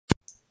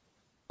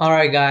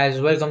Alright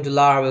guys, welcome to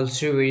Laravel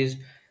series,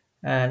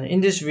 and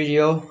in this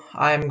video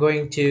I am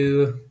going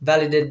to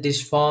validate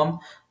this form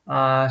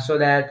so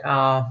that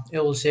it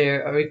will say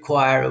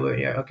require over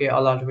here, okay,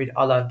 alert with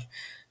alert.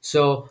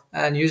 So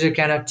and user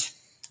cannot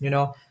you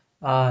know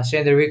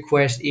send the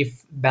request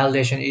if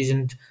validation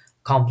isn't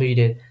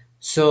completed.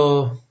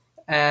 So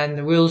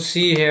and we'll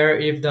see here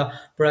if the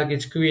product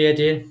is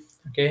created,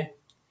 okay,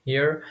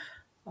 here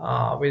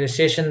with a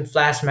session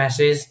flash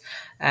message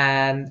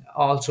and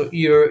also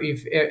error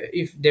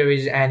if there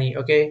is any.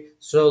 Okay,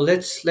 so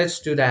let's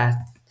do that.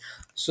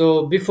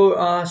 So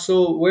before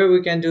so where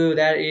we can do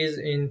that is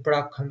in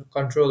product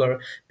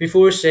controller.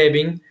 Before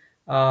saving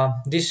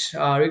this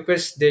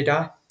request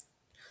data,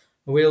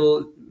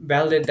 we'll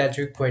validate that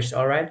request.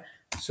 All right,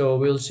 so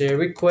we'll say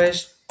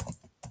request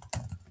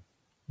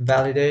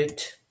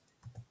validate,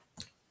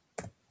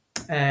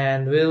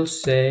 and we'll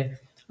say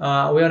we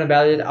want to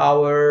validate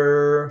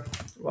our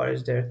what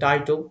is their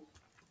title.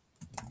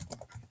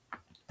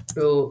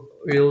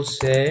 We'll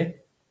say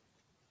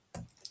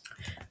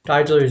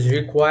title is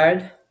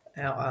required,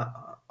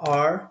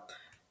 or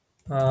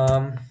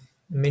um,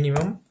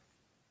 minimum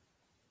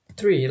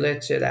 3,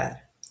 let's say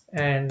that.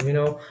 And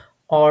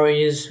or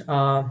is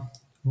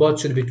both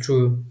should be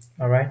true.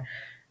 All right,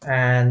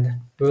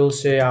 and we'll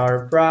say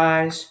our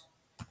price,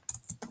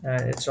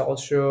 and it's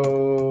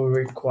also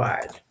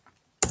required.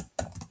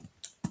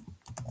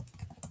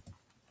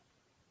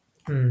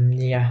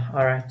 Yeah,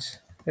 all right,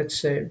 let's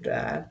save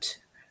that,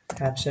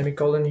 have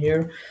semicolon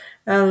here,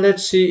 and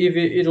let's see if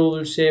it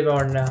will save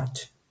or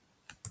not.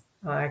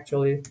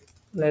 Actually,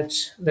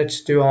 let's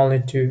do only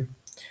 2,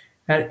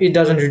 and it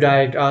doesn't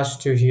redirect us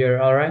to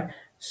here. All right,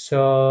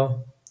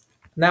 so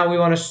now we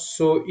want to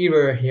show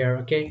error here.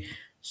 Okay,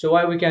 so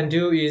what we can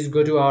do is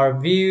go to our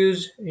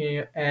views,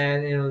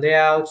 and in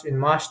layouts in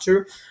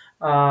master,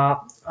 below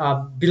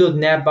the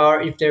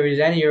navbar, if there is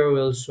any error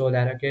we'll show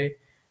that. Okay,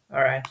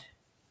 all right,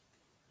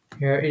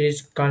 here it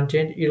is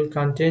content, ill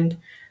content,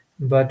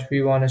 but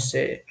we want to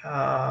say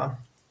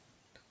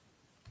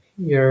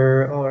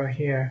here or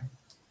here,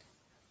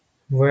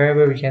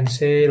 wherever we can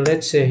say,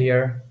 let's say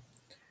here.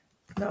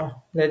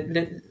 No, let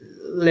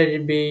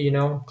it be,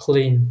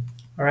 clean.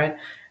 All right,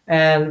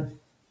 and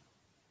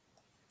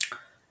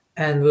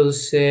we'll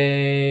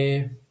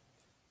say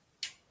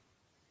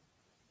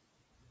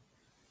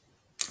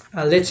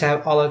let's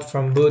have alert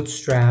from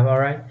Bootstrap. All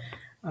right,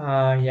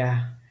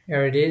 yeah,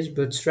 here it is,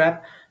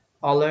 Bootstrap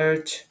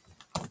alert.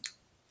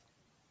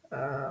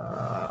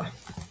 All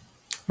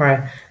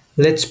right,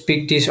 let's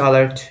pick this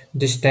alert,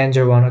 this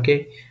danger one.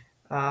 Okay,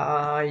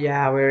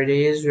 yeah, where it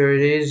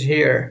is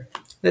here.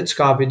 Let's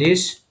copy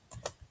this,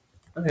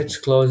 let's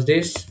close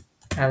this,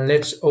 and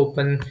let's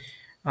open,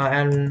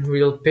 and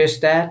we'll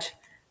paste that.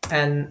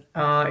 And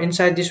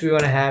inside this we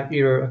want to have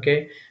error.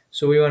 Okay,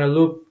 so we want to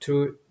loop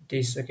through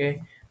this.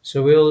 Okay,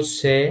 so we'll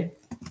say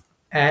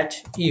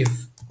at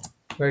if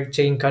we're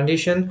checking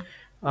condition,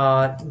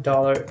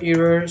 dollar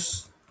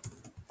errors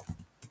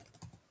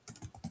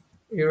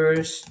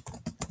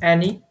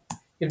any,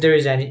 if there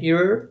is any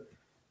error,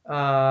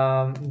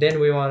 then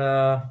we want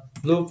to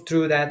loop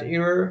through that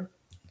error.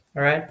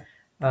 All right,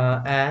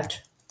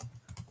 at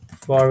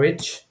for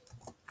each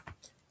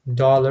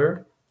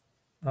dollar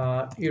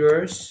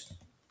errors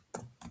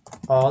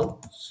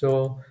all.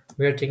 So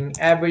we're taking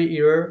every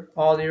error,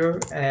 all error,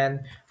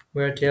 and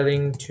we're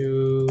telling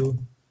to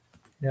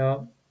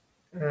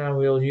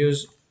we'll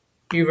use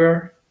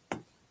error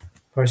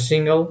for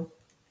single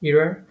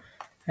error,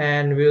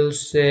 and we'll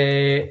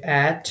say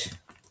at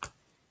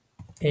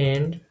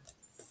end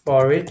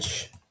for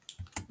each,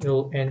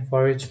 you'll end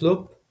for each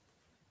loop.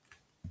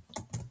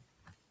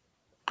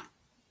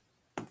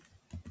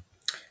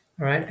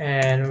 All right,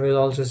 and we'll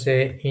also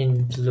say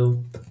end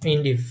loop,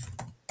 end if,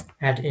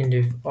 at end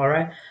if. All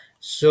right,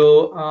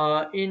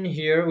 so in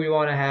here we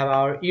want to have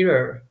our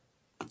error.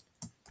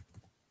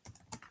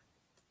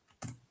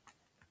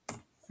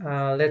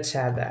 Let's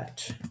have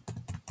that.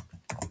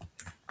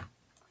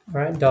 All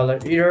right, dollar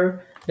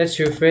error. Let's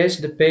refresh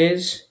the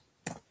page.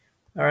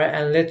 All right,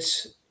 and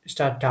let's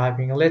start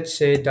typing. Let's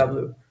say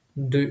w,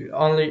 do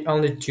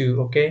only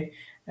 2. Okay,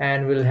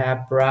 and we'll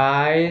have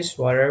price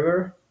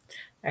whatever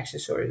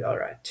accessories. All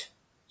right,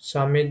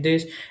 submit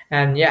this,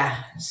 and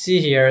yeah, see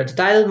here the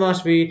title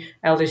must be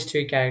at least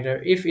 3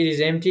 character. If it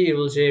is empty it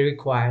will say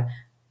required.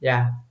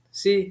 Yeah,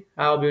 see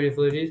how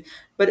beautiful it is,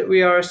 but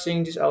we are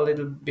seeing this a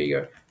little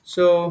bigger.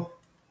 So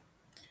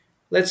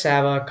let's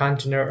have a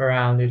container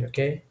around it.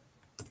 Okay,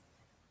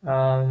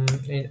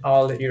 in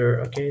all the error.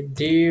 Okay,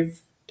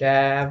 div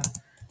dev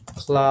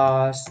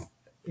class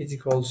is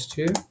equals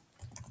to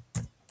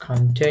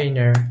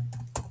container.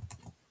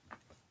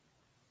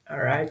 All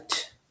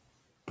right,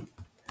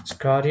 let's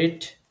got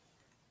it.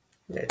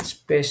 Let's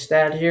paste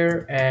that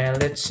here, and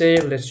let's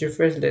save, let's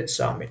refresh, let's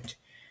submit.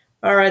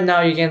 All right,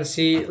 now you can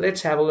see,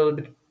 let's have a little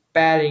bit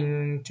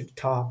padding to the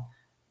top.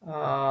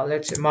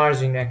 Let's say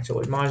margin,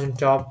 actually margin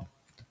top,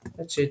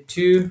 let's say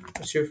 2.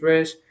 Let's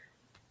refresh.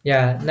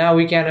 Yeah, now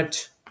we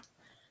cannot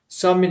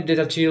submit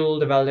data till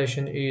the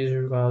validation is,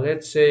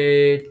 let's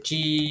say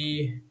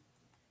T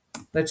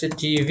let's say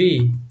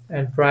TV,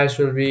 and price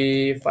will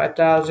be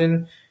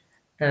 5,000,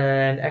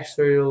 and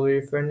extra will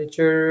be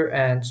furniture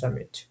and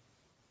submit.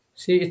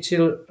 See, it's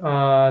still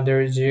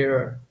there is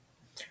zero.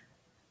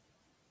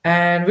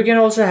 And we can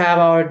also have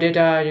our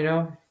data,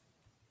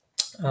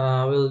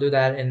 we'll do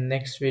that in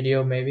next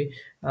video maybe.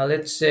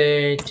 Let's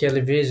say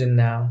television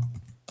now,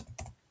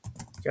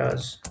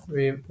 because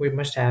we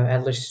must have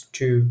at least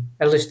two,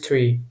 at least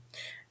three,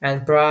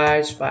 and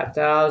price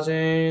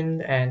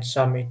 5,000 and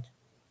submit.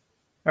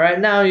 All right,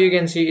 now you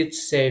can see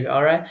it's saved.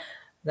 All right,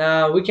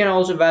 now we can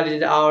also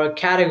validate our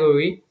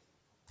category,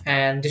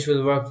 and this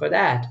will work for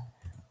that.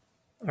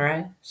 All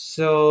right,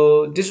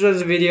 so this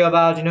was a video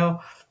about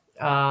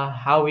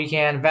how we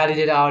can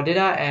validate our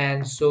data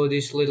and show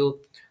this little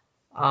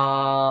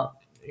uh,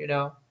 you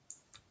know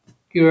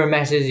error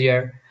message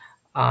here.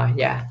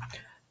 Yeah,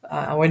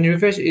 when you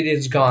refresh it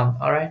is gone.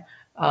 All right,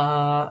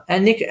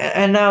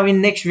 and now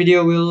in next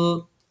video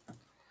we'll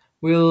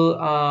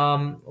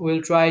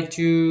try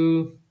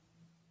to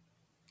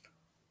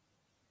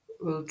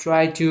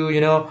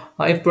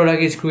if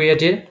product is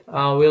created,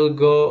 we'll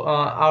go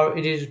our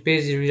it is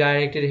page is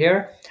redirected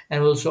here,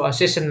 and we'll show a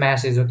session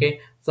message, okay,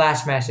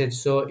 flash message,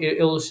 so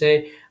it will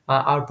say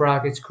our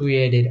product is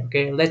created.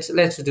 Okay,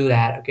 let's do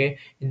that, okay,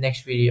 in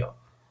next video.